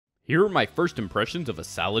Here are my first impressions of a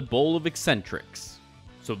salad bowl of Eccentrics.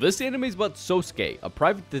 So this anime is about Sosuke, a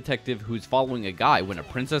private detective who's following a guy when a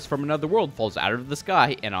princess from another world falls out of the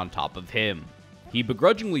sky and on top of him. He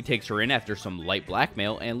begrudgingly takes her in after some light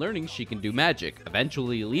blackmail and learning she can do magic,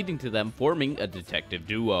 eventually leading to them forming a detective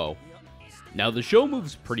duo. Now the show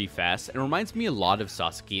moves pretty fast and reminds me a lot of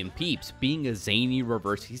Sasuke and Peeps, being a zany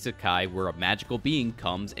reverse isekai where a magical being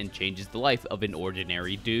comes and changes the life of an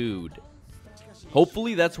ordinary dude.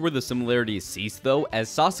 Hopefully that's where the similarities cease though, as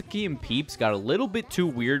Sasuke and Peeps got a little bit too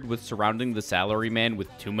weird with surrounding the salaryman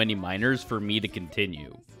with too many minors for me to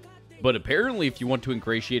continue. But apparently if you want to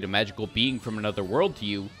ingratiate a magical being from another world to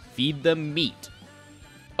you, feed them meat.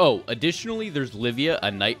 Oh, additionally there's Livia,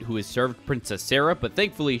 a knight who has served Princess Sarah, but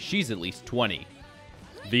thankfully she's at least 20.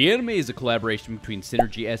 The anime is a collaboration between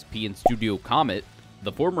Synergy SP and Studio Comet,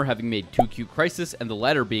 the former having made 2Q Crisis and the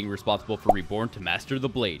latter being responsible for Reborn to Master the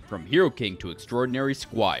Blade, from Hero King to Extraordinary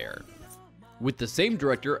Squire, with the same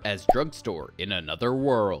director as Drugstore in Another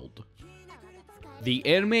World. The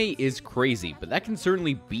anime is crazy, but that can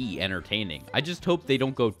certainly be entertaining. I just hope they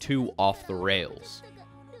don't go too off the rails.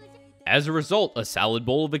 As a result, a salad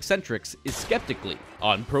bowl of Eccentrics is skeptically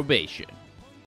on probation.